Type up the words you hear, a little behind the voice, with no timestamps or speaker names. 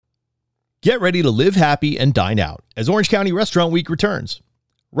Get ready to live happy and dine out as Orange County Restaurant Week returns.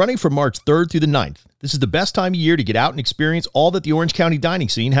 Running from March 3rd through the 9th, this is the best time of year to get out and experience all that the Orange County dining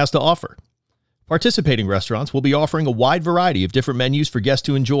scene has to offer. Participating restaurants will be offering a wide variety of different menus for guests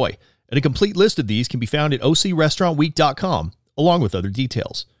to enjoy, and a complete list of these can be found at ocrestaurantweek.com, along with other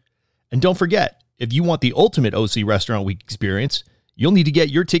details. And don't forget, if you want the ultimate OC Restaurant Week experience, you'll need to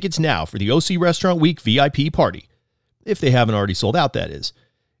get your tickets now for the OC Restaurant Week VIP party. If they haven't already sold out, that is.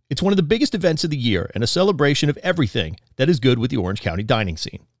 It's one of the biggest events of the year and a celebration of everything that is good with the Orange County dining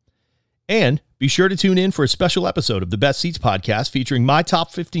scene. And be sure to tune in for a special episode of the Best Seats podcast featuring my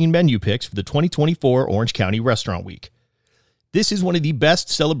top 15 menu picks for the 2024 Orange County Restaurant Week. This is one of the best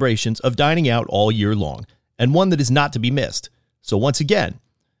celebrations of dining out all year long, and one that is not to be missed. So once again,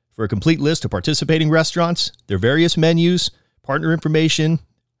 for a complete list of participating restaurants, their various menus, partner information,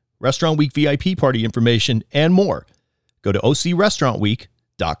 Restaurant Week VIP party information, and more, go to ocrestaurantweek.com.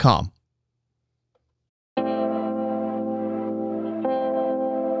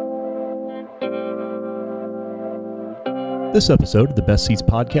 This episode of the Best Seats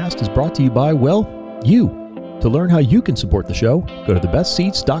podcast is brought to you by, well, you. To learn how you can support the show, go to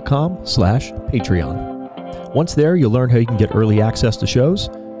thebestseats.com/Patreon. Once there, you'll learn how you can get early access to shows,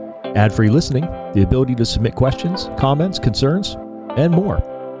 ad-free listening, the ability to submit questions, comments, concerns, and more.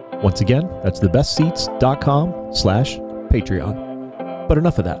 Once again, that's thebestseats.com/Patreon. But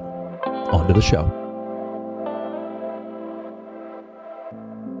enough of that. On to the show.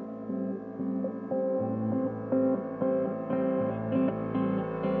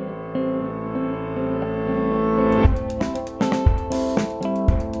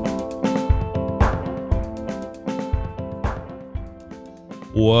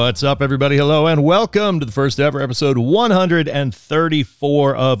 What's up, everybody? Hello, and welcome to the first ever episode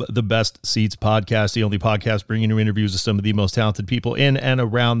 134 of the Best Seats podcast, the only podcast bringing you interviews with some of the most talented people in and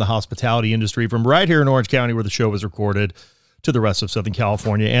around the hospitality industry from right here in Orange County, where the show is recorded, to the rest of Southern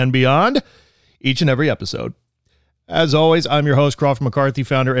California and beyond, each and every episode. As always, I'm your host, Crawford McCarthy,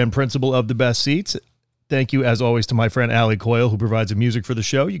 founder and principal of the Best Seats. Thank you, as always, to my friend Allie Coyle, who provides the music for the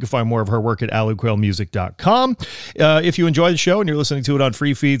show. You can find more of her work at alliecoylemusic.com. If you enjoy the show and you're listening to it on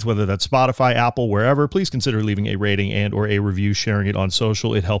free feeds, whether that's Spotify, Apple, wherever, please consider leaving a rating and or a review, sharing it on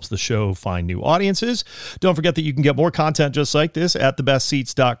social. It helps the show find new audiences. Don't forget that you can get more content just like this at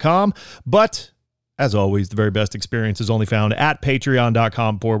thebestseats.com. But as always, the very best experience is only found at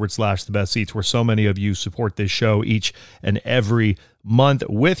patreon.com/thebestseats, where so many of you support this show each and every month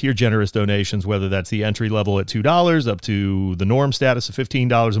with your generous donations, whether that's the entry level at $2 up to the norm status of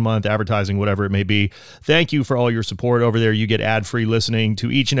 $15 a month, advertising, whatever it may be. Thank you for all your support over there. You get ad-free listening to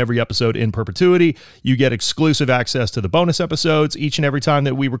each and every episode in perpetuity. You get exclusive access to the bonus episodes each and every time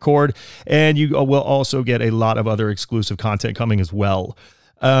that we record, and you will also get a lot of other exclusive content coming as well.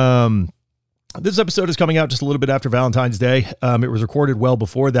 This episode is coming out just a little bit after Valentine's Day. It was recorded well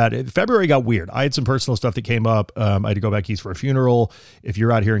before that. February got weird. I had some personal stuff that came up. I had to go back east for a funeral. If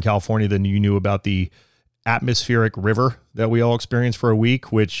you're out here in California, then you knew about the atmospheric river that we all experienced for a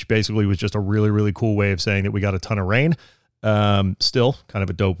week, which basically was just a really, really cool way of saying that we got a ton of rain. Still kind of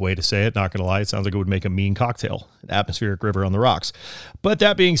a dope way to say it. Not going to lie. It sounds like it would make a mean cocktail, an atmospheric river on the rocks. But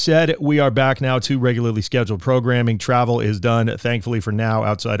that being said, we are back now to regularly scheduled programming. Travel is done, thankfully for now,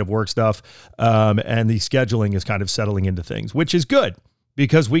 outside of work stuff. And the scheduling is kind of settling into things, which is good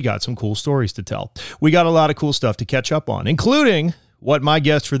because we got some cool stories to tell. We got a lot of cool stuff to catch up on, including what my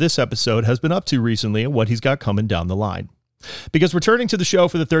guest for this episode has been up to recently and what he's got coming down the line. Because returning to the show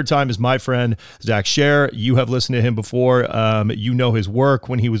for the third time is my friend, Zach Scherer. You have listened to him before. You know his work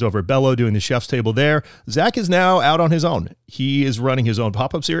when he was over at Bello doing the chef's table there. Zach is now out on his own. He is running his own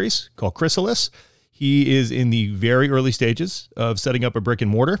pop-up series called Chrysalis. He is in the very early stages of setting up a brick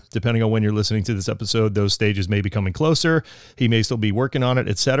and mortar. Depending on when you're listening to this episode, those stages may be coming closer. He may still be working on it,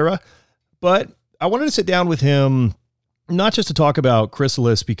 etc. But I wanted to sit down with him not just to talk about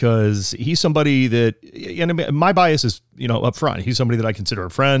Chrysalis, because he's somebody that, and my bias is, up front. He's somebody that I consider a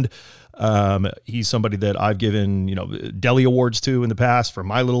friend. He's somebody that I've given, deli awards to in the past for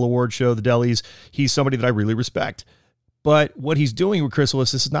my little award show, the Delis. He's somebody that I really respect. But what he's doing with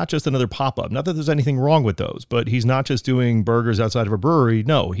Chrysalis, this is not just another pop-up. Not that there's anything wrong with those, but he's not just doing burgers outside of a brewery.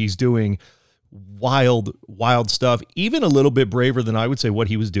 No, he's doing wild, wild stuff, even a little bit braver than I would say what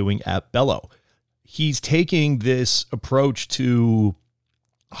he was doing at Bello. He's taking this approach to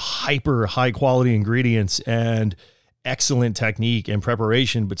hyper high quality ingredients and excellent technique and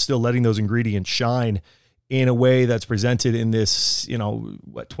preparation, but still letting those ingredients shine in a way that's presented in this,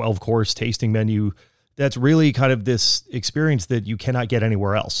 12 course tasting menu. That's really kind of this experience that you cannot get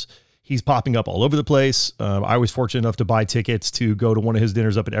anywhere else. He's popping up all over the place. I was fortunate enough to buy tickets to go to one of his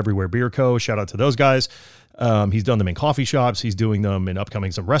dinners up at Everywhere Beer Co. Shout out to those guys. He's done them in coffee shops. He's doing them in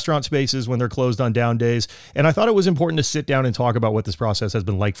upcoming some restaurant spaces when they're closed on down days. And I thought it was important to sit down and talk about what this process has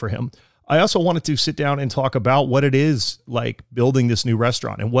been like for him. I also wanted to sit down and talk about what it is like building this new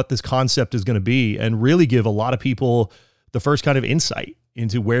restaurant and what this concept is going to be, and really give a lot of people the first kind of insight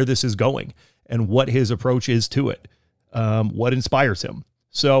into where this is going and what his approach is to it, what inspires him.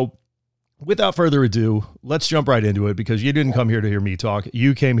 So without further ado, let's jump right into it, because you didn't come here to hear me talk.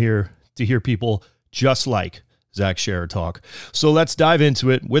 You came here to hear people just like Zach Scherer talk. So let's dive into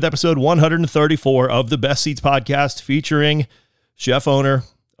it with episode 134 of the Best Seats podcast, featuring chef owner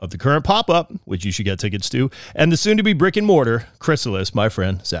of the current pop-up, which you should get tickets to, and the soon-to-be brick and mortar, Chrysalis, my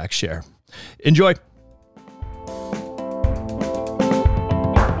friend Zach Scherer. Enjoy.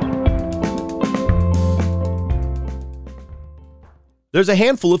 There's a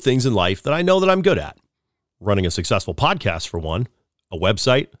handful of things in life that I know that I'm good at. Running a successful podcast, for one, a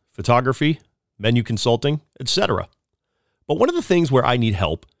website, photography, menu consulting, etc. But one of the things where I need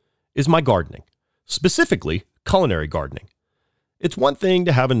help is my gardening, specifically culinary gardening. It's one thing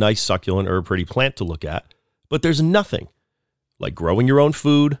to have a nice succulent or a pretty plant to look at, but there's nothing like growing your own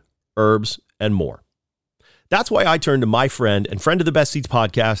food, herbs, and more. That's why I turned to my friend and friend of the Best Seats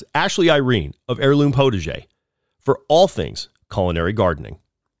podcast, Ashley Irene of Heirloom Potager, for all things culinary gardening.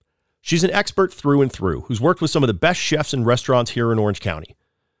 She's an expert through and through who's worked with some of the best chefs and restaurants here in Orange County.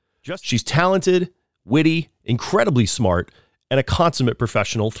 She's talented, witty, incredibly smart, and a consummate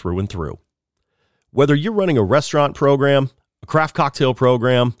professional through and through. Whether you're running a restaurant program, a craft cocktail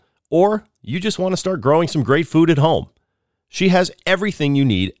program, or you just want to start growing some great food at home, she has everything you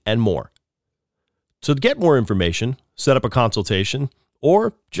need and more. So to get more information, set up a consultation,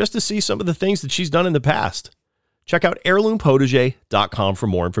 or just to see some of the things that she's done in the past, check out heirloompotager.com for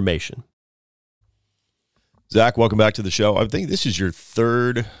more information. Zach, welcome back to the show. I think this is your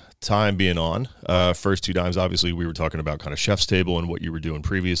third time being on. First two times, obviously, we were talking about kind of Chef's Table and what you were doing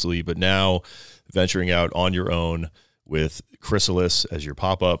previously, but now venturing out on your own with Chrysalis as your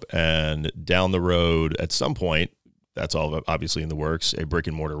pop-up, and down the road at some point, that's all obviously in the works, a brick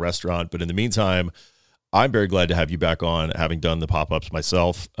and mortar restaurant. But in the meantime, I'm very glad to have you back on, having done the pop-ups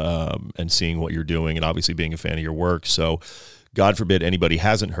myself, and seeing what you're doing, and obviously being a fan of your work. So God forbid anybody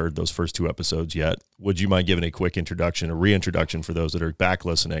hasn't heard those first two episodes yet. Would you mind giving a quick introduction, a reintroduction for those that are back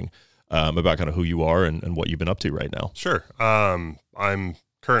listening, about kind of who you are and what you've been up to right now? Sure. I'm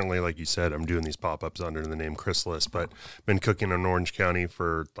currently, like you said, I'm doing these pop-ups under the name Chrysalis, but been cooking in Orange County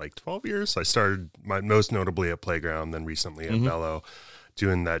for like 12 years. I started most notably at Playground, then recently at Bello,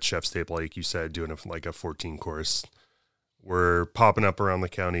 doing that Chef's Table, like you said, doing like a 14 course. We're popping up around the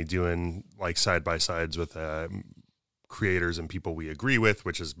county doing like side-by-sides with creators and people we agree with,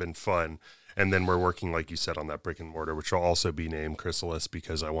 which has been fun. And then we're working, like you said, on that brick and mortar, which will also be named Chrysalis,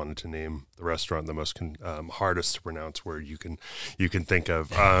 because I wanted to name the restaurant the most hardest to pronounce word you can think of.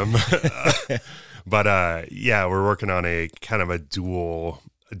 But yeah, we're working on a kind of a dual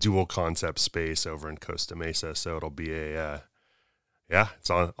concept space over in Costa Mesa. So it'll be it's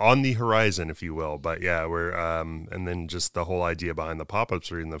on the horizon, if you will. But yeah, we're and then just the whole idea behind the pop-ups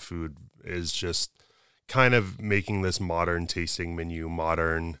or in the food is just kind of making this modern tasting menu,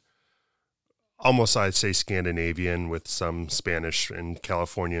 almost I'd say Scandinavian with some Spanish and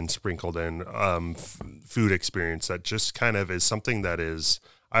Californian sprinkled in, food experience that just kind of is something that is,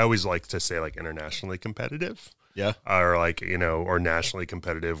 I always like to say, like internationally competitive. Yeah. Or like, or nationally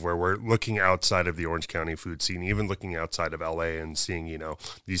competitive, where we're looking outside of the Orange County food scene, even looking outside of LA and seeing,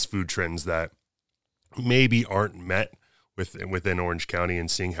 these food trends that maybe aren't met within Orange County, and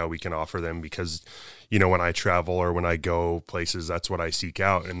seeing how we can offer them, because, when I travel or when I go places, that's what I seek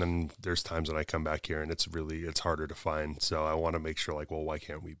out. And then there's times when I come back here and it's harder to find. So I want to make sure, like, well, why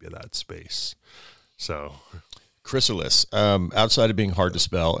can't we be that space? So Chrysalis, outside of being hard to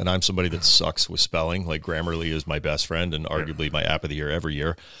spell, and I'm somebody that sucks with spelling, like Grammarly is my best friend and arguably my app of the year every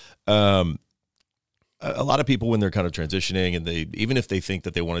year. A lot of people, when they're kind of transitioning, and even if they think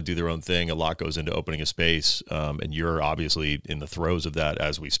that they want to do their own thing, a lot goes into opening a space. And you're obviously in the throes of that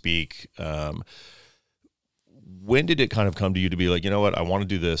as we speak. When did it kind of come to you to be like, you know what, I want to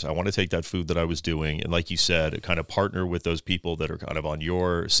do this. I want to take that food that I was doing, and like you said, kind of partner with those people that are kind of on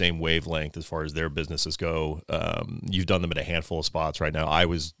your same wavelength as far as their businesses go. You've done them in a handful of spots right now. I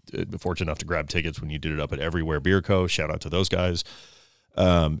was fortunate enough to grab tickets when you did it up at Everywhere Beer Co. Shout out to those guys.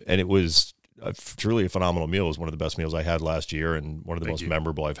 And it was truly a phenomenal meal. It was one of the best meals I had last year, and one of the most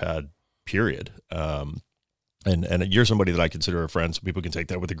memorable I've had, period. And you're somebody that I consider a friend, so people can take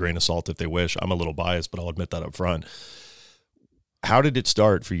that with a grain of salt if they wish. I'm a little biased, but I'll admit that up front. how did it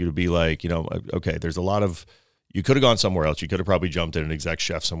start for you to be like, okay, there's a lot of, you could have gone somewhere else. You could have probably jumped in an exec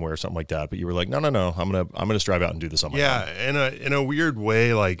chef somewhere or something like that. But you were like, no, I'm gonna strive out and do this on my own. Yeah, in a weird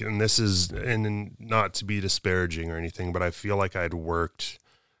way, like, and this is, and not to be disparaging or anything, but I feel like I'd worked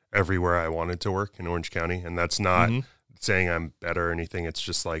everywhere I wanted to work in Orange County, and that's not saying I'm better or anything. It's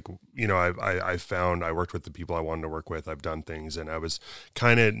just like, I found I worked with the people I wanted to work with. I've done things, and I was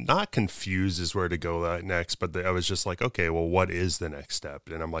kind of not confused as where to go next, but I was just like, okay, well, what is the next step?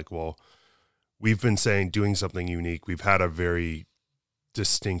 And I'm like, well, we've been saying doing something unique. We've had a very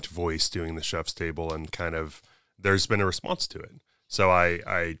distinct voice doing the chef's table, and kind of there's been a response to it. So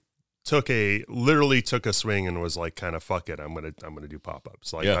I literally took a swing and was like, kind of, fuck it. I'm going to do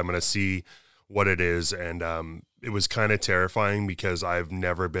pop-ups. Like, I'm going to see what it is. And it was kind of terrifying because I've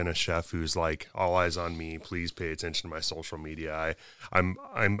never been a chef who's like, all eyes on me, please pay attention to my social media. I'm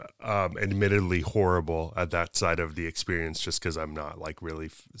admittedly horrible at that side of the experience, just because I'm not like really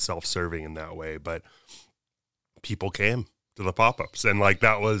self-serving in that way. But people came to the pop-ups, and like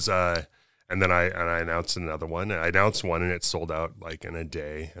that was and then I announced another one. I announced one and it sold out like in a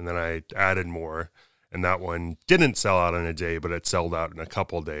day, and then I added more, and that one didn't sell out in a day, but it sold out in a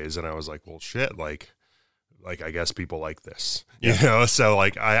couple of days. And I was like, well, shit, like I guess people like this, So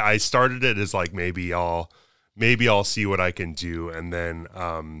like I started it as like, maybe I'll see what I can do. And then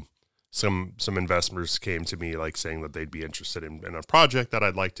some investors came to me like saying that they'd be interested in a project that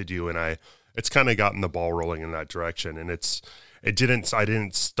I'd like to do, and it's kind of gotten the ball rolling in that direction. And I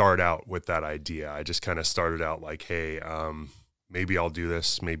didn't start out with that idea. I just kind of started out like, hey, maybe I'll do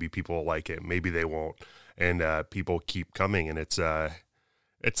this. Maybe people will like it. Maybe they won't. And people keep coming. And the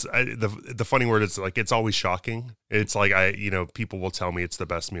funny word is like, it's always shocking. It's like, people will tell me it's the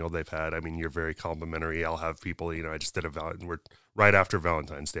best meal they've had. I mean, you're very complimentary. I'll have people, I just did we're right after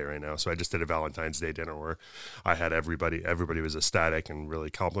Valentine's Day right now. So I just did a Valentine's Day dinner where I had everybody was ecstatic and really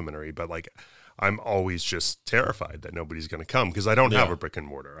complimentary, but like, I'm always just terrified that nobody's going to come because I don't have a brick and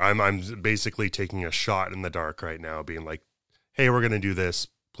mortar. I'm basically taking a shot in the dark right now, being like, hey, we're going to do this.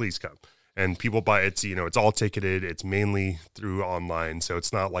 Please come. And people buy it. It's all ticketed. It's mainly through online. So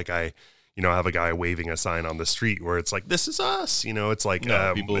it's not like I have a guy waving a sign on the street where it's like, this is us. It's like,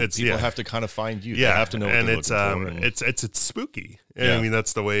 people have to kind of find you. Yeah. They have to know what and they're it's, looking for. it's spooky. I mean,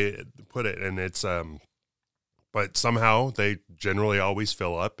 that's the way to put it. And it's, but somehow they generally always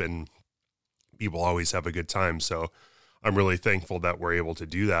fill up and people always have a good time. So I'm really thankful that we're able to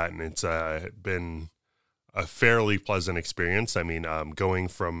do that. And it's been a fairly pleasant experience. I mean, going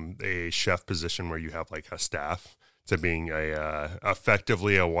from a chef position where you have like a staff to being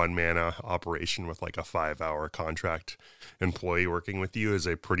effectively a one-man operation with like a 5-hour contract employee working with you is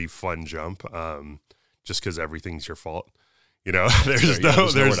a pretty fun jump, just because everything's your fault. There's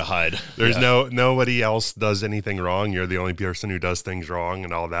nowhere to hide. There's nobody else does anything wrong. You're the only person who does things wrong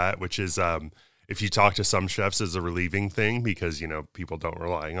and all that, which is, if you talk to some chefs, is a relieving thing because, people don't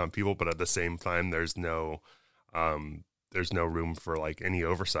rely on people, but at the same time, there's no room for like any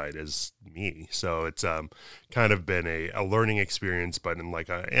oversight as me. So it's, kind of been a learning experience, but in like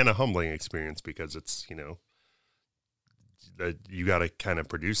a humbling experience because it's, that you got to kind of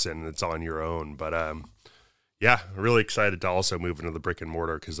produce it and it's on your own. But, yeah, really excited to also move into the brick and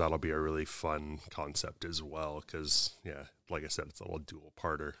mortar because that'll be a really fun concept as well. Because, like I said, it's a little dual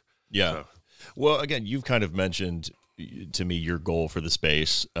parter. Yeah. So. Well, again, you've kind of mentioned to me your goal for the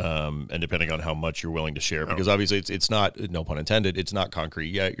space, and depending on how much you're willing to share, because obviously it's not, no pun intended, it's not concrete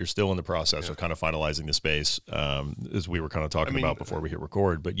yet. You're still in the process of kind of finalizing the space, as we were kind of talking about before we hit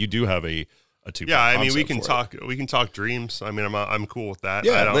record. But you do have a two. Yeah, I mean, we can talk dreams. I mean, I'm cool with that.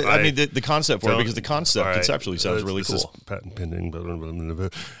 Yeah, I mean, the concept for it, because the concept conceptually sounds really cool. Patent pending.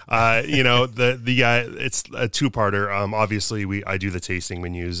 It's a two-parter. Obviously, I do the tasting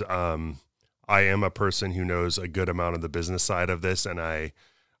menus. I am a person who knows a good amount of the business side of this, and I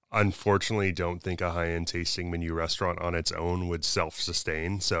unfortunately don't think a high-end tasting menu restaurant on its own would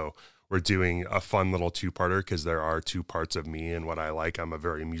self-sustain. So we're doing a fun little two-parter because there are two parts of me and what I like. I'm a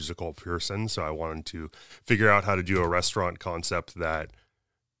very musical person, so I wanted to figure out how to do a restaurant concept that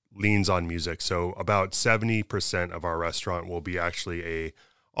leans on music. So about 70% of our restaurant will be actually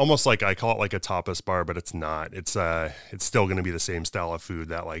almost like, I call it like a tapas bar, but it's not. It's still going to be the same style of food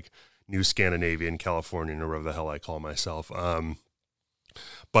that like New Scandinavian, Californian, or whatever the hell I call myself.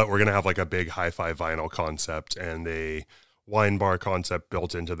 But we're going to have like a big hi-fi vinyl concept and a wine bar concept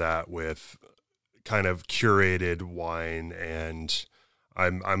built into that with kind of curated wine. And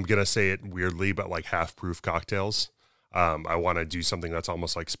I'm going to say it weirdly, but like half-proof cocktails. I want to do something that's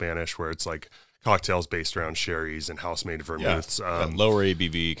almost like Spanish, where it's like cocktails based around sherries and house-made vermouths. Lower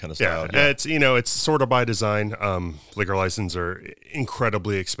ABV kind of style. Yeah, it's, it's sort of by design. Liquor licenses are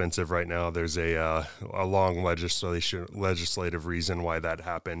incredibly expensive right now. There's a long legislative reason why that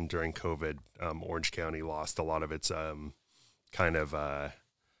happened during COVID. Orange County lost a lot of its kind of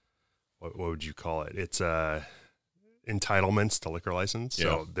what would you call it? It's entitlements to liquor license. Yeah.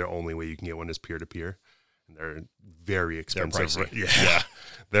 So the only way you can get one is peer-to-peer. They're very expensive. They're pricey. Yeah.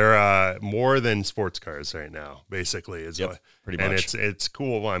 They're more than sports cars right now, basically. Pretty much. And it's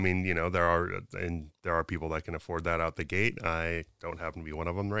cool. I mean, there are people that can afford that out the gate. I don't happen to be one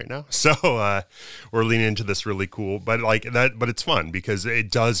of them right now. So we're leaning into this really cool, but it's fun because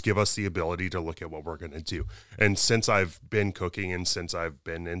it does give us the ability to look at what we're going to do. And since I've been cooking and since I've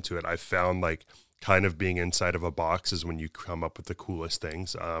been into it, I've found like kind of being inside of a box is when you come up with the coolest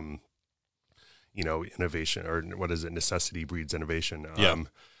things. Innovation, or what is it? Necessity breeds innovation.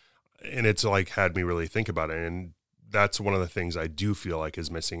 And it's like had me really think about it. And that's one of the things I do feel like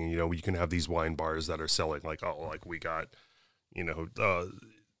is missing. And, you can have these wine bars that are selling we got,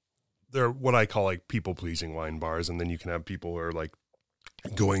 they're what I call like people pleasing wine bars. And then you can have people who are like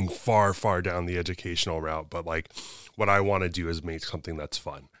going far, far down the educational route. But like what I want to do is make something that's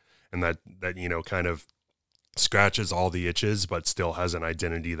fun and that, kind of scratches all the itches, but still has an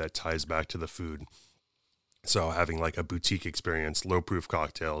identity that ties back to the food. So having like a boutique experience, low proof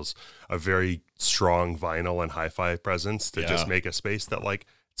cocktails, a very strong vinyl and hi-fi presence to just make a space that like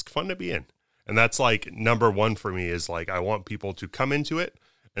it's fun to be in. And that's like number one for me is like I want people to come into it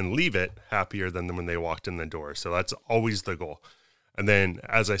and leave it happier than when they walked in the door. So that's always the goal. And then,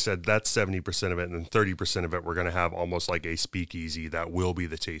 as I said, that's 70% of it. And then 30% of it, we're going to have almost like a speakeasy that will be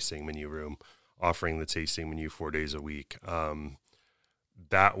the tasting menu room, offering the tasting menu 4 days a week.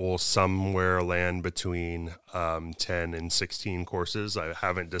 That will somewhere land between 10 and 16 courses. I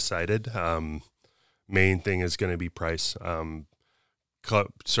haven't decided. Main thing is going to be price.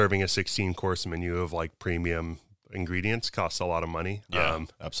 Serving a 16-course menu of like premium ingredients costs a lot of money. Yeah,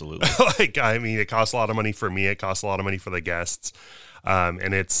 absolutely. It costs a lot of money for me. It costs a lot of money for the guests.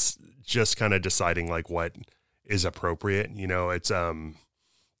 And it's just kind of deciding like what is appropriate. It's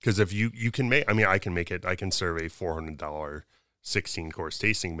because if you can make, I can make it, I can serve a $400 16-course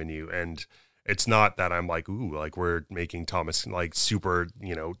tasting menu. And it's not that I'm like, ooh, like we're making Thomas like super,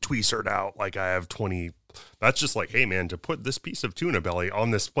 tweezered out. Like I have 20. That's just like, hey man, to put this piece of tuna belly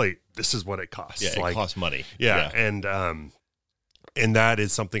on this plate, this is what it costs. Yeah, it costs money. Yeah. And that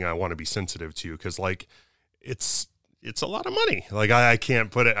is something I want to be sensitive to. Cause like it's a lot of money. Like I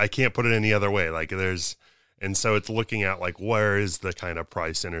can't put it any other way. Like and so it's looking at like, where is the kind of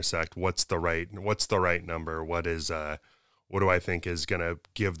price intersect? What's the right number? What do I think is going to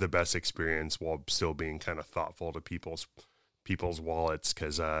give the best experience while still being kind of thoughtful to people's wallets?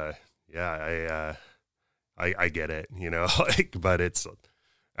 Cause, I get it, but it's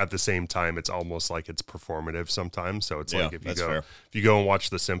at the same time, it's almost like it's performative sometimes. So it's like, if you go and watch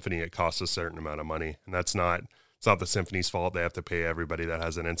the symphony, it costs a certain amount of money, and it's not the symphony's fault. They have to pay everybody that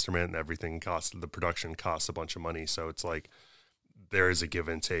has an instrument, and everything the production costs a bunch of money. So it's like, there is a give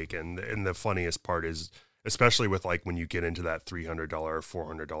and take. And the funniest part is, especially with like, when you get into that $300 or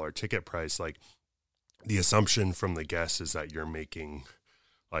 $400 ticket price, like the assumption from the guests is that you're making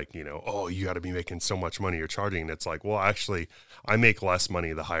like, oh, you got to be making so much money you're charging. And it's like, well, actually I make less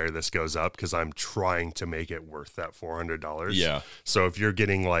money the higher this goes up, because I'm trying to make it worth that $400. Yeah. So if you're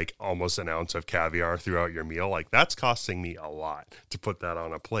getting like almost an ounce of caviar throughout your meal, like that's costing me a lot to put that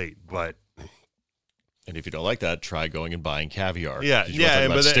on a plate. And if you don't like that, try going and buying caviar. Yeah.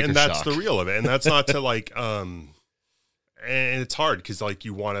 And that's the real of it. And that's not to like, and it's hard because like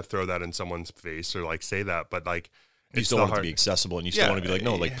you want to throw that in someone's face or like say that, but like, you still want it to be accessible, and you still want to be like,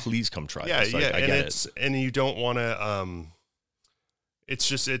 no, like, please come try this. I get it. And you don't want to,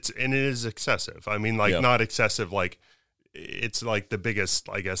 it is excessive. I mean, like, not excessive, like, it's like the biggest,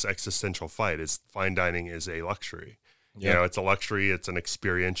 I guess, existential fight is fine dining is a luxury. Yeah. It's a luxury. It's an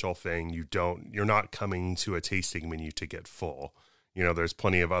experiential thing. You're not coming to a tasting menu to get full. There's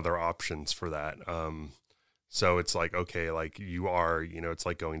plenty of other options for that. So it's like, okay, like you are, it's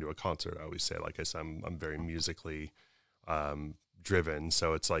like going to a concert. I always say, like I said, I'm very musically driven.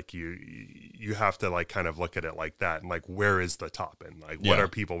 So it's like you have to like kind of look at it like that, and like, where is the top end? Like, what are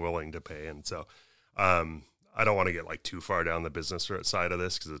people willing to pay? And so I don't want to get like too far down the business side of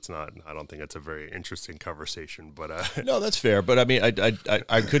this, because I don't think it's a very interesting conversation, but no, that's fair. But I mean,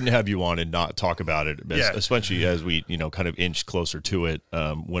 I couldn't have you on and not talk about it, especially as we, kind of inch closer to it,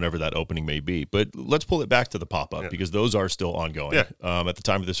 whenever that opening may be. But let's pull it back to the pop-up, because those are still ongoing. At the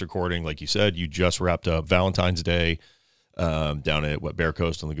time of this recording, like you said, you just wrapped up Valentine's Day. down at Bear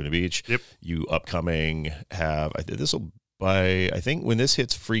Coast on Laguna Beach. Yep. You upcoming have, I think when this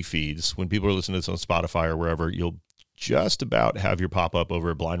hits free feeds, when people are listening to this on Spotify or wherever, you'll just about have your pop-up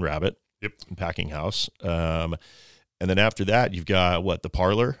over at Blind Rabbit. Yep. In Packing House. And then after that, you've got the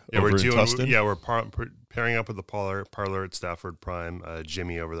Parlor Yeah, over we're in doing. Tustin. Yeah, we're pairing up with the Parlor at Stafford Prime.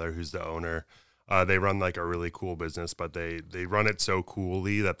 Jimmy over there, who's the owner. They run like a really cool business, but they run it so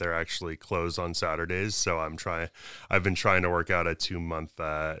coolly that they're actually closed on Saturdays. So I've been trying to work out a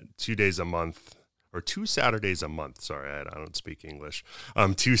 2 days a month. Or 2 Saturdays a month. Sorry, I don't speak English.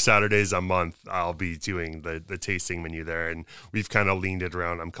 2 Saturdays a month, I'll be doing the tasting menu there. And we've kind of leaned it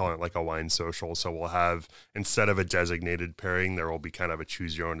around. I'm calling it like a wine social. So we'll have, instead of a designated pairing, there will be kind of a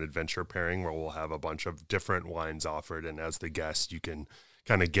choose your own adventure pairing where we'll have a bunch of different wines offered. And as the guest, you can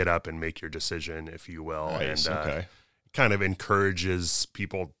kind of get up and make your decision, if you will. Nice, and kind of encourages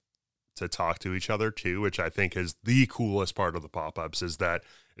people to talk to each other too, which I think is the coolest part of the pop-ups, is that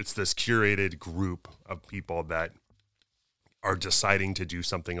it's this curated group of people that are deciding to do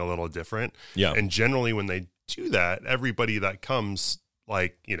something a little different. Yeah. And generally when they do that, everybody that comes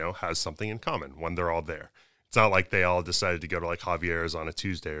has something in common when they're all there. It's not like they all decided to go to like Javier's on a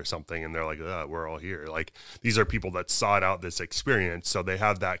Tuesday or something and they're like, we're all here. Like, these are people that sought out this experience. So they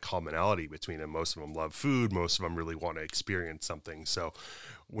have that commonality between them. Most of them love food. Most of them really want to experience something. So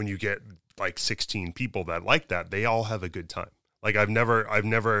when you get like 16 people that like that, they all have a good time. Like, I've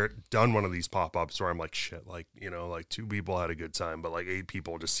never done one of these pop-ups where I'm like, shit, like, like 2 people had a good time, but like 8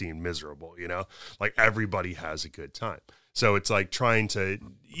 people just seemed miserable, like everybody has a good time. So it's like trying to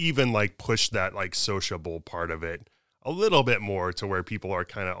even like push that like sociable part of it a little bit more to where people are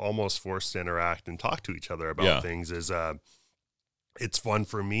kind of almost forced to interact and talk to each other about things is, it's fun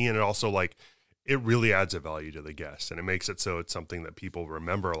for me. And it also like, it really adds a value to the guest, and it makes it so it's something that people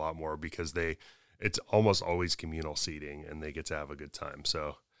remember a lot more because it's almost always communal seating and they get to have a good time.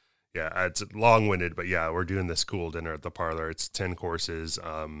 So yeah, it's long-winded, but yeah, we're doing this cool dinner at the Parlor. It's 10 courses.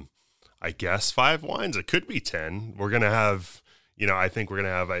 I guess 5 wines. It could be 10. We're going to have, I think we're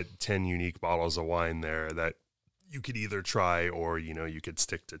going to have 10 unique bottles of wine there that you could either try or, you could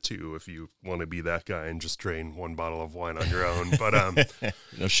stick to 2 if you want to be that guy and just drain 1 bottle of wine on your own. But,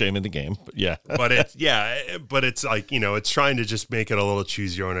 no shame in the game, but yeah. but it's like, it's trying to just make it a little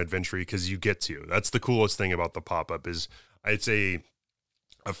choose your own adventure because you get to. That's the coolest thing about the pop-up is it's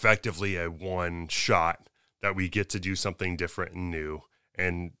effectively a one shot that we get to do something different and new.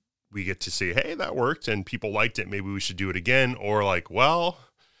 And we get to say, hey, that worked and people liked it. Maybe we should do it again. Or like, well,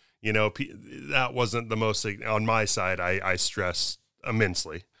 that wasn't the most, on my side, I stress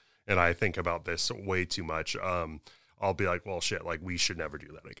immensely. And I think about this way too much. I'll be like, well, shit, like we should never do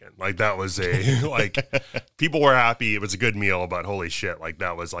that again. Like that was like people were happy. It was a good meal, but holy shit. Like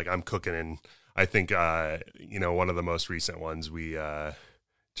that was like, I'm cooking. And I think, one of the most recent ones I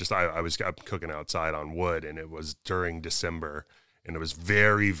was cooking outside on wood and it was during December. And it was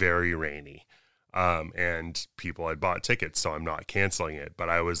very, very rainy. And people had bought tickets, so I'm not canceling it. But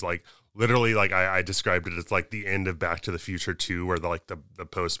I was like, literally, like I described it as like the end of Back to the Future 2, where the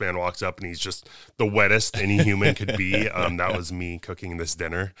postman walks up and he's just the wettest any human could be. That was me cooking this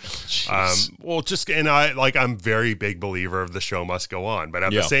dinner. I'm very big believer of the show must go on. But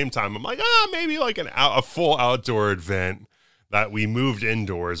at the same time, I'm like, maybe like a full outdoor event. That we moved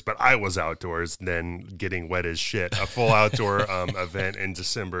indoors, but I was outdoors, then getting wet as shit. A full outdoor event in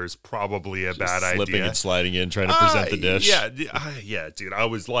December is probably a bad idea. Slipping and sliding in, trying to present the dish. Yeah, dude. I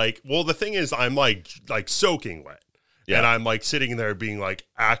was like, well, the thing is, I'm like soaking wet, and I'm like sitting there being like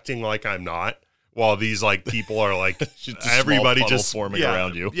acting like I'm not, while these like people are like everybody just forming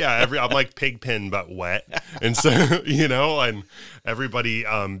around you. Yeah, I'm like Pigpen but wet, and so and everybody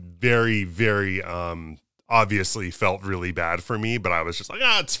very very obviously felt really bad for me, but I was just like,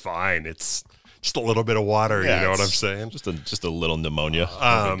 it's fine. It's just a little bit of water. You know what I'm saying? Just a little pneumonia.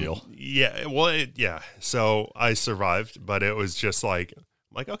 No big deal. Yeah. Well, so I survived, but it was just like,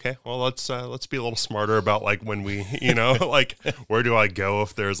 okay, well, let's be a little smarter about like when we, like where do I go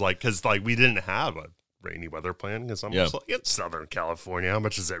if there's like, cause like we didn't have a rainy weather plan because I'm just like, it's Southern California. How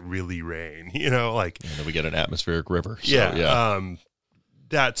much does it really rain? Like, and then we get an atmospheric river. So,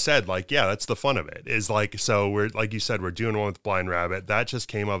 that said, like, that's the fun of it is like, so we're, like you said, we're doing one with Blind Rabbit. That just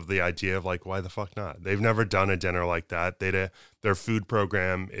came up with the idea of like, why the fuck not? They've never done a dinner like that. Their food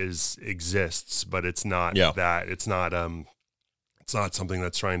program exists, but it's not that it's not something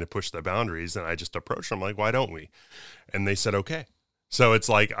that's trying to push the boundaries. And I just approached them like, why don't we? And they said, okay. So it's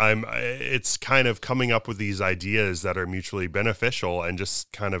like, it's kind of coming up with these ideas that are mutually beneficial and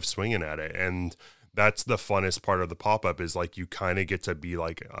just kind of swinging at it. And that's the funnest part of the pop-up is like you kind of get to be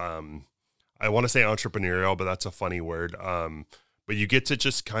like I want to say entrepreneurial, but that's a funny word. But you get to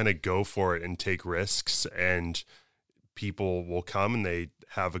just kind of go for it and take risks, and people will come and they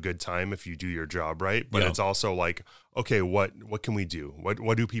have a good time if you do your job right. But it's also like, okay, what can we do?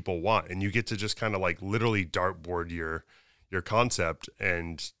 What do people want? And you get to just kind of like literally dartboard your concept,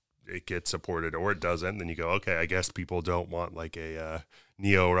 and it gets supported or it doesn't. Then you go, okay, I guess people don't want like a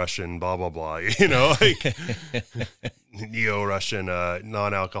neo-Russian blah blah blah, you know, like neo-Russian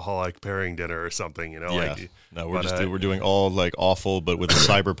non-alcoholic pairing dinner or something, you know. Like, no, we're doing all like awful but with a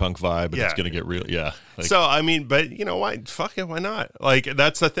cyberpunk vibe, and it's gonna get real. Like, so I mean, but you know what, fuck it, why not? Like,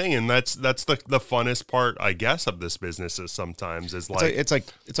 that's the thing, and that's the funnest part, I guess, of this business is sometimes is like it's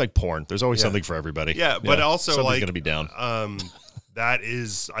like porn. There's always something for everybody. But also something's like gonna be down. That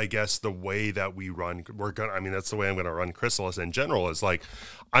is, I guess, the way that we run. That's the way I'm going to run Chrysalis in general, is like,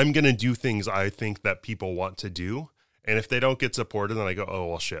 I'm going to do things I think that people want to do. And if they don't get supported, then I go, oh,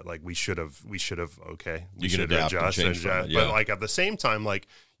 well, shit, like we should have, okay. We should adjust. But like at the same time, like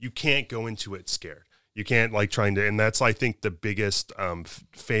you can't go into it scared. You can't like and that's, I think, the biggest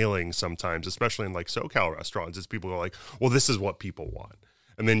failing sometimes, especially in like SoCal restaurants, is people go like, well, this is what people want.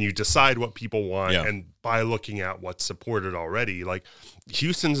 And then you decide what people want, and by looking at what's supported already, like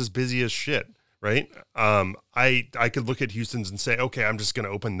Houston's is busy as shit, right? I could look at Houston's and say, okay, I'm just going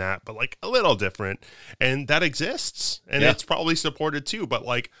to open that, but like a little different, and that exists, and it's probably supported too. But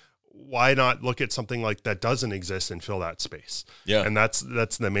like, why not look at something like that doesn't exist and fill that space? Yeah, and that's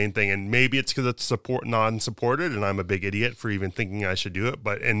the main thing. And maybe it's because it's non-supported, and I'm a big idiot for even thinking I should do it.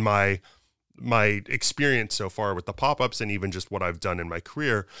 But in my experience so far with the pop-ups, and even just what I've done in my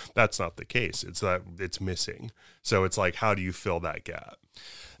career, that's not the case. It's that it's missing. So it's like, how do you fill that gap?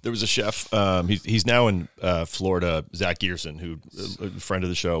 There was a chef, he's now in Florida, Zach Gearson, who a friend of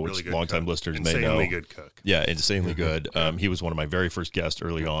the show, which really longtime listeners may know. Insanely good cook. Yeah, insanely good. He was one of my very first guests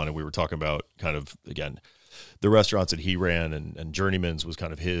early on, and we were talking about kind of, again, the restaurants that he ran, and Journeyman's was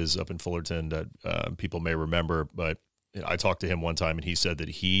kind of his up in Fullerton that people may remember. But I talked to him one time, and he said that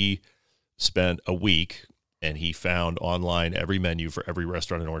he spent a week and he found online every menu for every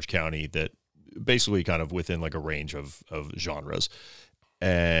restaurant in Orange County that basically kind of within like a range of genres.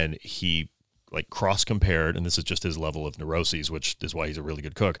 And he like cross-compared, and this is just his level of neuroses, which is why he's a really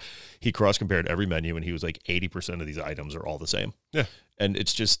good cook. He cross-compared every menu, and he was like 80% of these items are all the same. Yeah. And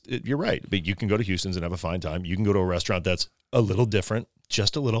it's just, you're right. But you can go to Houston's and have a fine time. You can go to a restaurant that's a little different,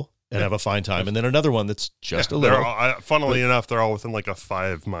 just a little, and have a fine time. And then another one that's just a little. Funnily enough, they're all within like a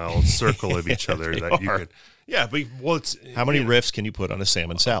 5-mile circle of each other that you could. Yeah, but it's how many riffs can you put on a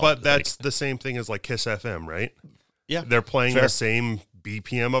salmon salad? But that's the same thing as like Kiss FM, right? Yeah, they're playing the same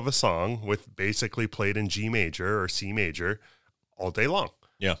BPM of a song with basically played in G major or C major all day long.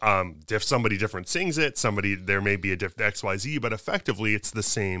 Yeah. If somebody different sings it, there may be a different XYZ, but effectively it's the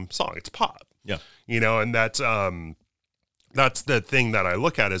same song. It's pop. Yeah. You know, and that's the thing that I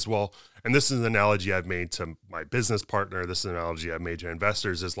look at as well. And this is an analogy I've made to my business partner. This is an analogy I've made to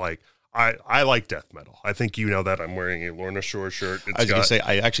investors, is like, I like death metal. I think you know that I'm wearing a Lorna Shore shirt. I was going to say,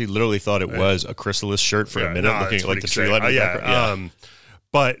 I actually literally thought it was a Chrysalis shirt for a minute, looking at like the tree light.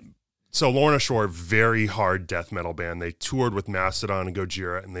 But so Lorna Shore, very hard death metal band. They toured with Mastodon and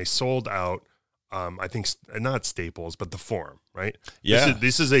Gojira, and they sold out. I think not Staples, but the Forum, right? Yeah.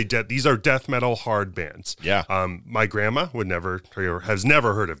 These are death metal hard bands. Yeah. My grandma has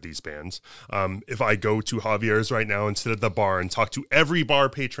never heard of these bands. If I go to Javier's right now and sit at the bar and talk to every bar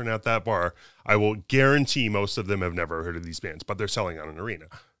patron at that bar, I will guarantee most of them have never heard of these bands, but they're selling out an arena,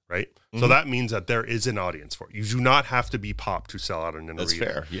 right? Mm-hmm. So that means that there is an audience for it. You do not have to be pop to sell out an arena. That's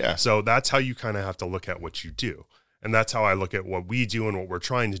fair, yeah. So that's how you kind of have to look at what you do. And that's how I look at what we do, and what we're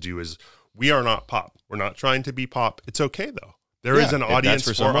trying to do is, we are not pop. We're not trying to be pop. It's okay, though. There is an audience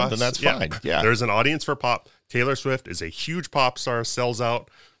for someone, us. Then that's fine. Yeah. There's an audience for pop. Taylor Swift is a huge pop star, sells out.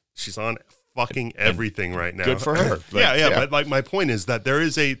 She's on fucking everything right now. Good for her. But like, my point is that there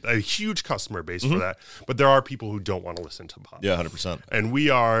is a huge customer base for that. But there are people who don't want to listen to pop. Yeah, 100%. And we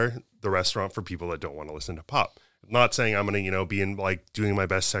are the restaurant for people that don't want to listen to pop. Not saying I'm going to, be in like doing my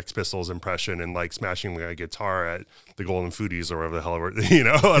best Sex Pistols impression and like smashing my guitar at the Golden Foodies or whatever the hell you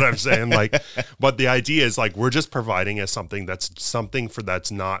know what I'm saying? Like, but the idea is like, we're just providing us something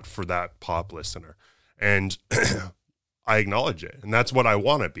that's not for that pop listener. And I acknowledge it. And that's what I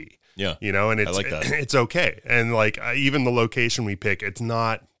want to be. Yeah. And it's, I like that. It's okay. And like, even the location we pick, I'm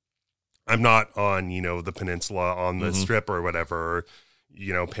not on, the peninsula on the strip or whatever,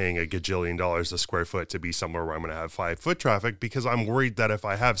 paying a gajillion dollars a square foot to be somewhere where I'm going to have 5 foot traffic, because I'm worried that if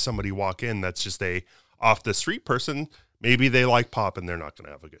I have somebody walk in that's just a off the street person, Maybe they like pop and they're not going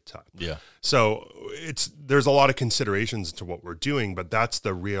to have a good time. Yeah. So there's a lot of considerations to what we're doing, but that's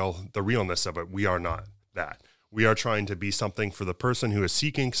the realness of it. We are not that. We are trying to be something for the person who is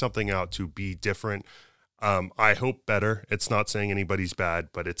seeking something out to be different. I hope better. It's not saying anybody's bad,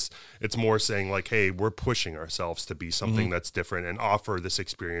 but it's more saying like, hey, we're pushing ourselves to be something that's different and offer this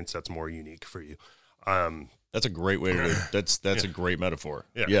experience that's more unique for you. That's a great way to, that's a great metaphor.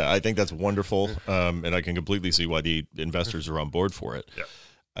 Yeah. Yeah. I think that's wonderful. And I can completely see why the investors are on board for it. Yeah.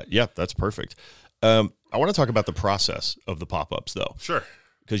 Yeah, that's perfect. I want to talk about the process of the pop-ups though. Sure.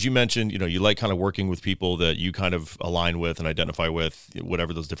 Because you mentioned, you like kind of working with people that you kind of align with and identify with,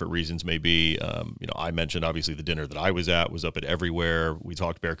 whatever those different reasons may be. I mentioned obviously the dinner that I was at was up at Everywhere. We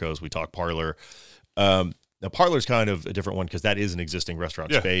talked Bear Coast, we talked Parlor. Now Parlor's kind of a different one because that is an existing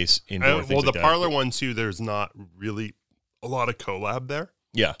restaurant space. Indoor, well, the Parlor one too, there's not really a lot of collab there.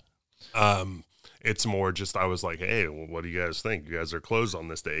 Yeah. It's more just, I was like, hey, well, what do you guys think? You guys are closed on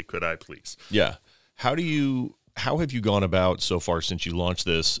this day. Could I please? Yeah. How have you gone about so far since you launched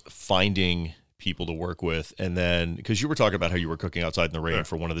this, finding people to work with? And then, because you were talking about how you were cooking outside in the rain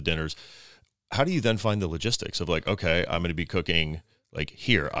for one of the dinners, how do you then find the logistics of like, okay, I'm going to be cooking like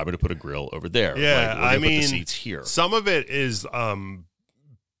here, I'm going to put a grill over there. Yeah. Like, put the seats here. Some of it is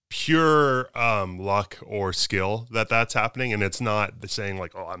pure luck or skill that's happening. And it's not saying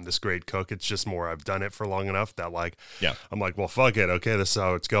like, oh, I'm this great cook. It's just more, I've done it for long enough that like, I'm like, well, fuck it. Okay. This is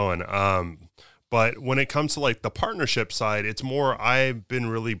how it's going. But when it comes to like the partnership side, it's more, I've been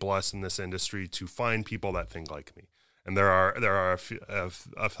really blessed in this industry to find people that think like me. And there are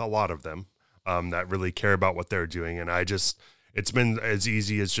a lot of them that really care about what they're doing. And it's been as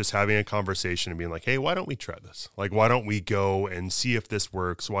easy as just having a conversation and being like, hey, why don't we try this? Like, why don't we go and see if this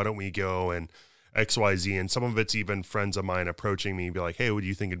works? Why don't we go and XYZ? And some of it's even friends of mine approaching me and be like, hey, what do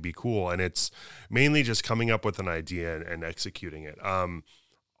you think it'd be cool? And it's mainly just coming up with an idea and executing it.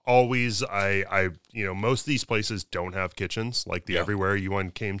 Always, most of these places don't have kitchens like the Everywhere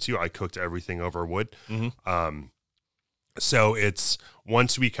you came to. I cooked everything over wood. Mm-hmm. So it's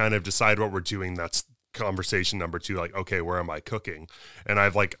once we kind of decide what we're doing, that's conversation number 2. Like, okay, where am I cooking? And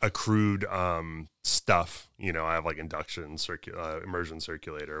I've like accrued stuff. I have like induction, immersion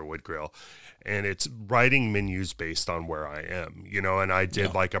circulator, wood grill, and it's writing menus based on where I am. And I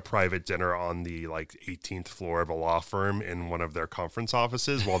did like a private dinner on the like 18th floor of a law firm in one of their conference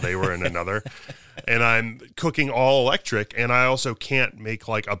offices while they were in another, and I'm cooking all electric, and I also can't make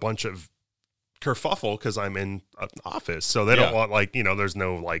like a bunch of kerfuffle because I'm in an office, so they don't want like there's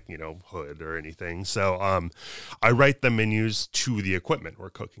no like hood or anything. So I write the menus to the equipment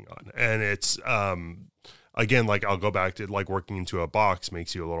we're cooking on, and it's again, like I'll go back to like working into a box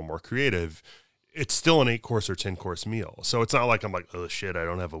makes you a little more creative. It's still an 8-course or 10-course meal, so it's not like I'm like, oh shit, I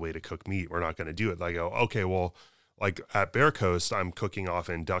don't have a way to cook meat, we're not going to do it. I go, okay, well, like at Bear Coast, I'm cooking off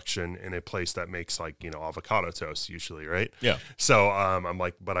induction in a place that makes like, avocado toast usually, right? Yeah. So I'm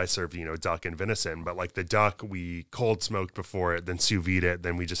like, but I serve, duck and venison. But like the duck, we cold smoked before it, then sous vide it.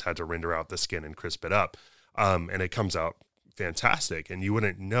 Then we just had to render out the skin and crisp it up. And it comes out fantastic. And you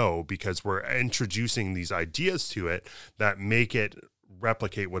wouldn't know because we're introducing these ideas to it that make it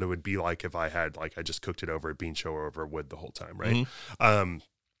replicate what it would be like if I had, like, I just cooked it over a bean show or over wood the whole time, right? Mm-hmm.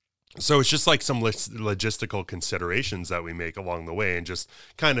 So it's just like some logistical considerations that we make along the way and just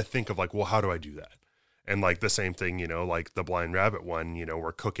kind of think of like, well, how do I do that? And like the same thing, like the Blind Rabbit one,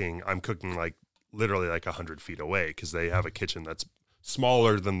 I'm cooking like literally like 100 feet away because they have a kitchen that's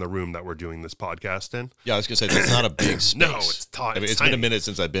smaller than the room that we're doing this podcast in. Yeah, I was going to say, that's not a big space. No, it's tiny. It's been a minute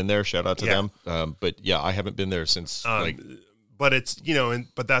since I've been there. Shout out to them. But yeah, I haven't been there since but it's,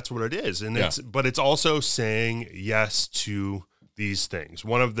 but that's what it is. And but it's also saying yes to these things.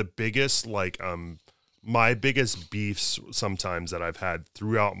 One of the biggest, my biggest beefs sometimes that I've had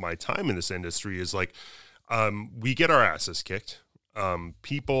throughout my time in this industry is like, we get our asses kicked.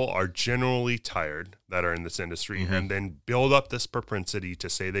 People are generally tired that are in this industry and then build up this propensity to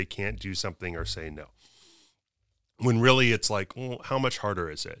say they can't do something or say no. When really it's like, well, how much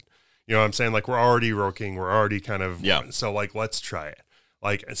harder is it? You know what I'm saying? Like, we're already working. We're already kind of, so like, let's try it.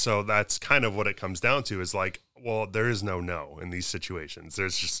 Like, so that's kind of what it comes down to is like, well, there is no in these situations.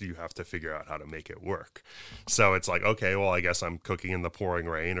 There's just, you have to figure out how to make it work. So it's like, okay, well, I guess I'm cooking in the pouring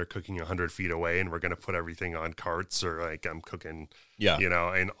rain or cooking 100 feet away and we're going to put everything on carts, or like I'm cooking,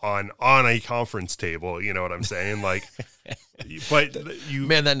 and on a conference table, you know what I'm saying? Like, but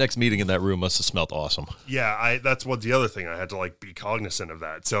man, that next meeting in that room must have smelled awesome. Yeah. That's what the other thing, I had to like be cognizant of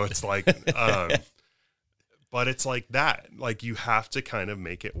that. So it's like, but it's like that, like you have to kind of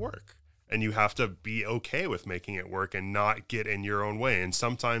make it work. And you have to be okay with making it work and not get in your own way. And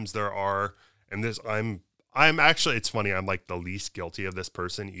sometimes there are, and this, it's funny. I'm like the least guilty of this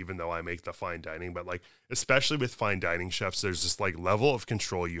person, even though I make the fine dining, but like, especially with fine dining chefs, there's this like level of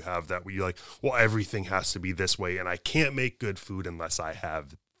control you have that where you're like, well, everything has to be this way. And I can't make good food unless I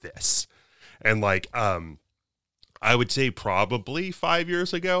have this. And like, I would say probably 5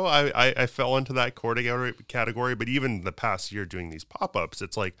 years ago, I fell into that category, but even the past year doing these pop-ups,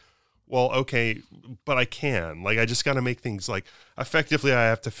 it's like, well, okay, but I can, like, I just got to make things like effectively. I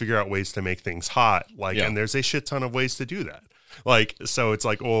have to figure out ways to make things hot. Like, and there's a shit ton of ways to do that. Like, so it's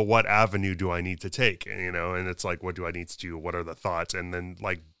like, well, what avenue do I need to take? And, you know, and it's like, what do I need to do? What are the thoughts? And then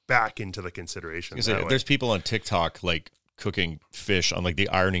like back into the consideration. There's people on TikTok, like, cooking fish on like the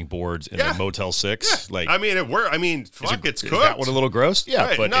ironing boards in the Motel 6. Yeah. Like, I mean, fuck, it's cooked. Is that one a little gross? Yeah,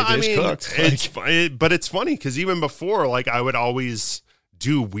 right. but no, it is cooked. But it's funny because even before, like, I would always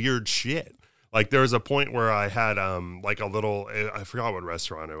do weird shit. Like, there was a point where I had like a little, I forgot what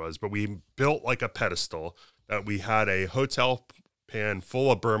restaurant it was, but we built like a pedestal that we had a hotel pan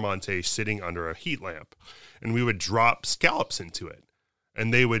full of beurre monte sitting under a heat lamp, and we would drop scallops into it.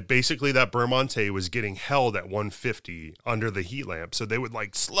 And they would basically, that beurre monte was getting held at 150 under the heat lamp. So they would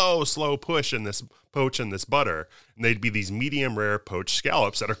like slow poach in this butter. And they'd be these medium rare poached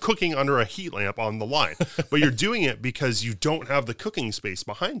scallops that are cooking under a heat lamp on the line. But you're doing it because you don't have the cooking space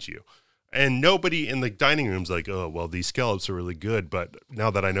behind you. And nobody in the dining room's like, oh, well, these scallops are really good, but now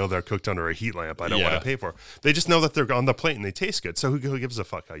that I know they're cooked under a heat lamp, I don't want to pay for it. They just know that they're on the plate and they taste good. So who gives a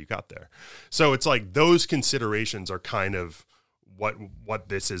fuck how you got there? So it's like those considerations are kind of what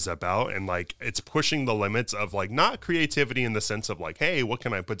this is about. And like, it's pushing the limits of like, not creativity in the sense of like, hey, what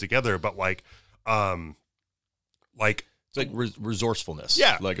can I put together? But like, it's like resourcefulness.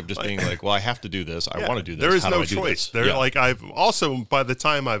 Yeah. Like, of just being like, well, I have to do this. I want to do this. There is How no do I do choice. this? Like, I've also, by the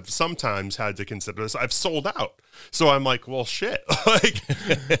time I've sometimes had to consider this, I've sold out. So I'm like, well, shit. Like,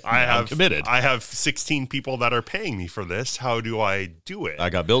 I'm committed. I have 16 people that are paying me for this. How do I do it? I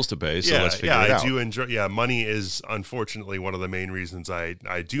got bills to pay, so let's figure it out. I do enjoy. Yeah, money is unfortunately one of the main reasons I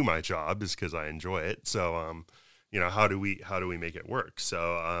do my job, is because I enjoy it. So, you know, how do we make it work?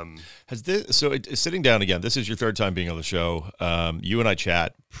 So, sitting down again, this is your third time being on the show. You and I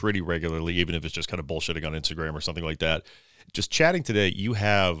chat pretty regularly, even if it's just kind of bullshitting on Instagram or something like that. Just chatting today, you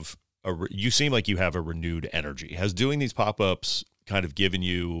seem like you have a renewed energy. Has doing these pop-ups kind of given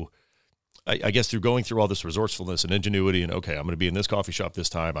you, I guess, through going through all this resourcefulness and ingenuity and, okay, I'm going to be in this coffee shop this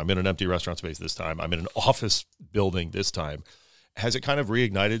time. I'm in an empty restaurant space this time. I'm in an office building this time. Has it kind of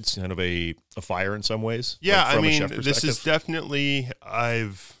reignited kind of a fire in some ways? Yeah, like, I mean, this is definitely,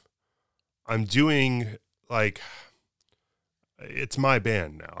 I'm doing like, it's my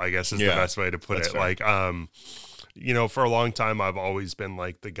band now, I guess is the best way to put it. Fair. Like, you know, for a long time, I've always been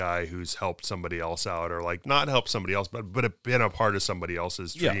like the guy who's helped somebody else out, or like not helped somebody else, but been a part of somebody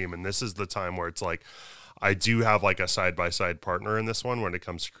else's dream. Yeah. And this is the time where it's like, I do have like a side-by-side partner in this one when it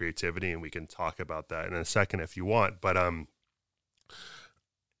comes to creativity, and we can talk about that in a second if you want. But,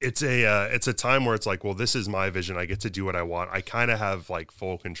 it's a time where it's like, well, this is my vision. I get to do what I want. I kind of have like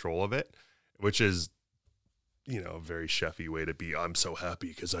full control of it, which is, you know, a very chefy way to be. I'm so happy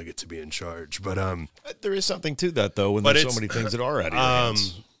because I get to be in charge. But there is something to that though, when there's so many things that are out of your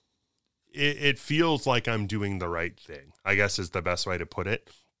hands. It feels like I'm doing the right thing, I guess is the best way to put it.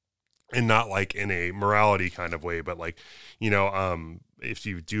 And not like in a morality kind of way, but like, you know, if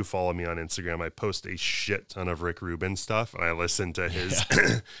you do follow me on Instagram, I post a shit ton of Rick Rubin stuff, and I listen to his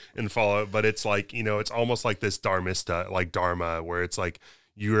and follow. But it's like, you know, it's almost like this dharmista, like dharma, where it's like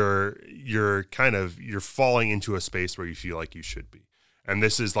you're falling into a space where you feel like you should be. And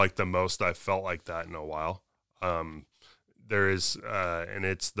this is like the most I've felt like that in a while. There is, and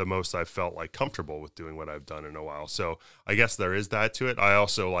it's the most I've felt like comfortable with doing what I've done in a while. So I guess there is that to it. I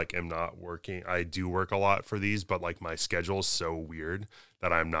also like am not working. I do work a lot for these, but like my schedule is so weird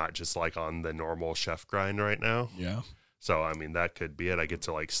that I'm not just like on the normal chef grind right now. Yeah. So, I mean, that could be it. I get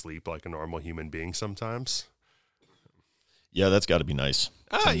to like sleep like a normal human being sometimes. Yeah, that's got to be nice.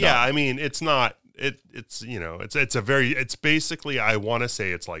 Yeah. I mean, it's not, it's, you know, it's basically, I want to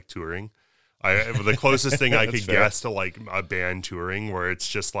say it's like touring. The closest thing I could guess to like a band touring, where it's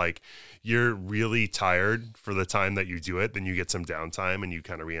just like you're really tired for the time that you do it, then you get some downtime and you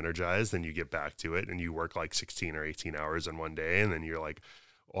kind of re-energize, then you get back to it and you work like 16 or 18 hours in one day, and then you're like,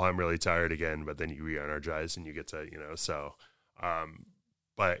 well, I'm really tired again, but then you re-energize and you get to, you know, so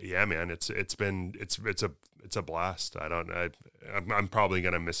but yeah, man, it's a blast. I'm probably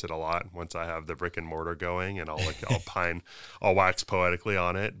going to miss it a lot once I have the brick and mortar going, and I'll wax poetically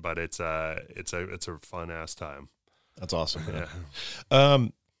on it, but it's a fun ass time. That's awesome. Man. Yeah.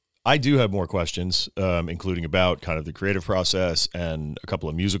 I do have more questions, including about kind of the creative process and a couple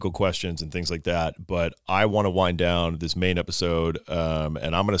of musical questions and things like that. But I want to wind down this main episode,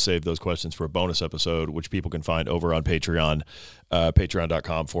 and I'm going to save those questions for a bonus episode, which people can find over on Patreon,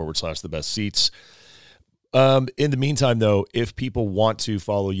 patreon.com/thebestseats. In the meantime, though, if people want to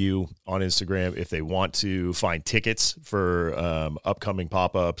follow you on Instagram, if they want to find tickets for upcoming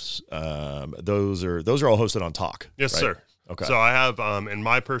pop-ups, those are all hosted on Talk. Yes, right? sir. Okay. So I have in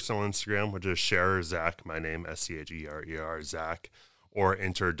my personal Instagram, which is Scherer Zach, my name Scherer Zach, or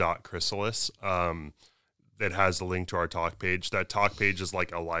enter.chrysalis. That has a link to our Talk page. That Talk page is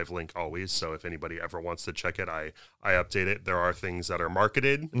like a live link always. So if anybody ever wants to check it, I update it. There are things that are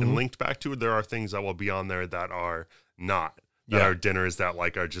marketed and linked back to it. There are things that will be on there that are not. That are dinners that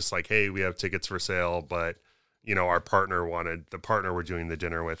are just like, hey, we have tickets for sale, but our partner we're doing the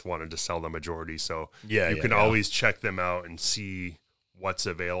dinner with wanted to sell the majority. So you can always check them out and see what's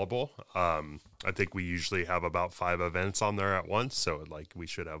available. I think we usually have about 5 events on there at once. So we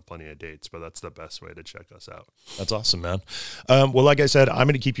should have plenty of dates, but that's the best way to check us out. That's awesome, man. Well, like I said, I'm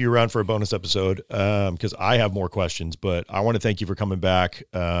going to keep you around for a bonus episode because I have more questions, but I want to thank you for coming back.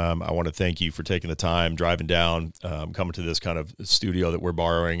 I want to thank you for taking the time, driving down, coming to this kind of studio that we're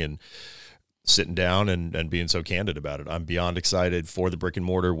borrowing and sitting down and being so candid about it. I'm beyond excited for the brick and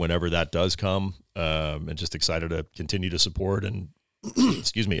mortar whenever that does come, and just excited to continue to support and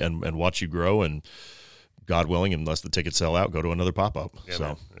excuse me, and watch you grow, and God willing, unless the tickets sell out, go to another pop-up. Yeah, so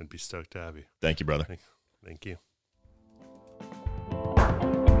man, I'd be stoked to have you. Thank you, brother. Thank you.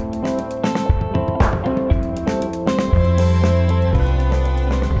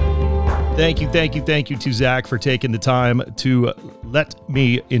 Thank you to Zach for taking the time to let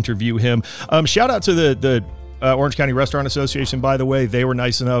me interview him. Shout out to the Orange County Restaurant Association, by the way. They were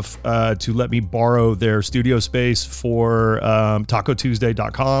nice enough to let me borrow their studio space for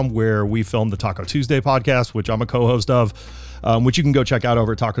TacoTuesday.com, where we filmed the Taco Tuesday podcast, which I'm a co-host of, which you can go check out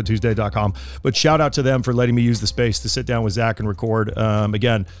over at TacoTuesday.com. But shout out to them for letting me use the space to sit down with Zach and record.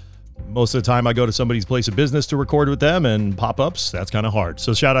 Again, most of the time I go to somebody's place of business to record with them, and pop-ups, that's kind of hard.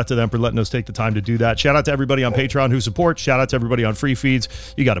 So shout out to them for letting us take the time to do that. Shout out to everybody on Patreon who supports. Shout out to everybody on free feeds.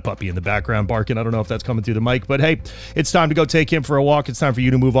 You got a puppy in the background barking. I don't know if that's coming through the mic, but hey, it's time to go take him for a walk. It's time for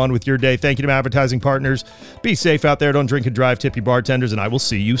you to move on with your day. Thank you to my advertising partners. Be safe out there. Don't drink and drive. Tip your bartenders, and I will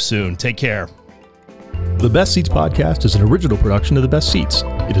see you soon. Take care. The Best Seats podcast is an original production of The Best Seats.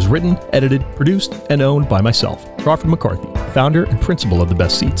 It is written, edited, produced, and owned by myself, Crawford McCarthy, founder and principal of The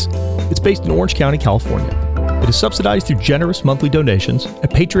Best Seats. It's based in Orange County, California. It is subsidized through generous monthly donations at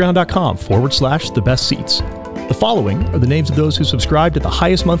patreon.com/The Best Seats. The following are the names of those who subscribed at the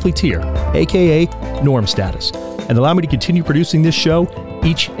highest monthly tier, aka Norm Status, and allow me to continue producing this show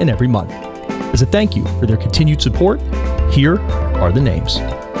each and every month. As a thank you for their continued support, here are the names.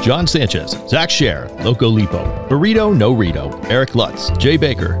 John Sanchez, Zach Scherer, Loco Lipo, Burrito No Rito, Eric Lutz, Jay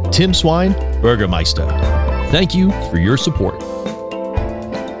Baker, Tim Swine, Burgermeister. Thank you for your support.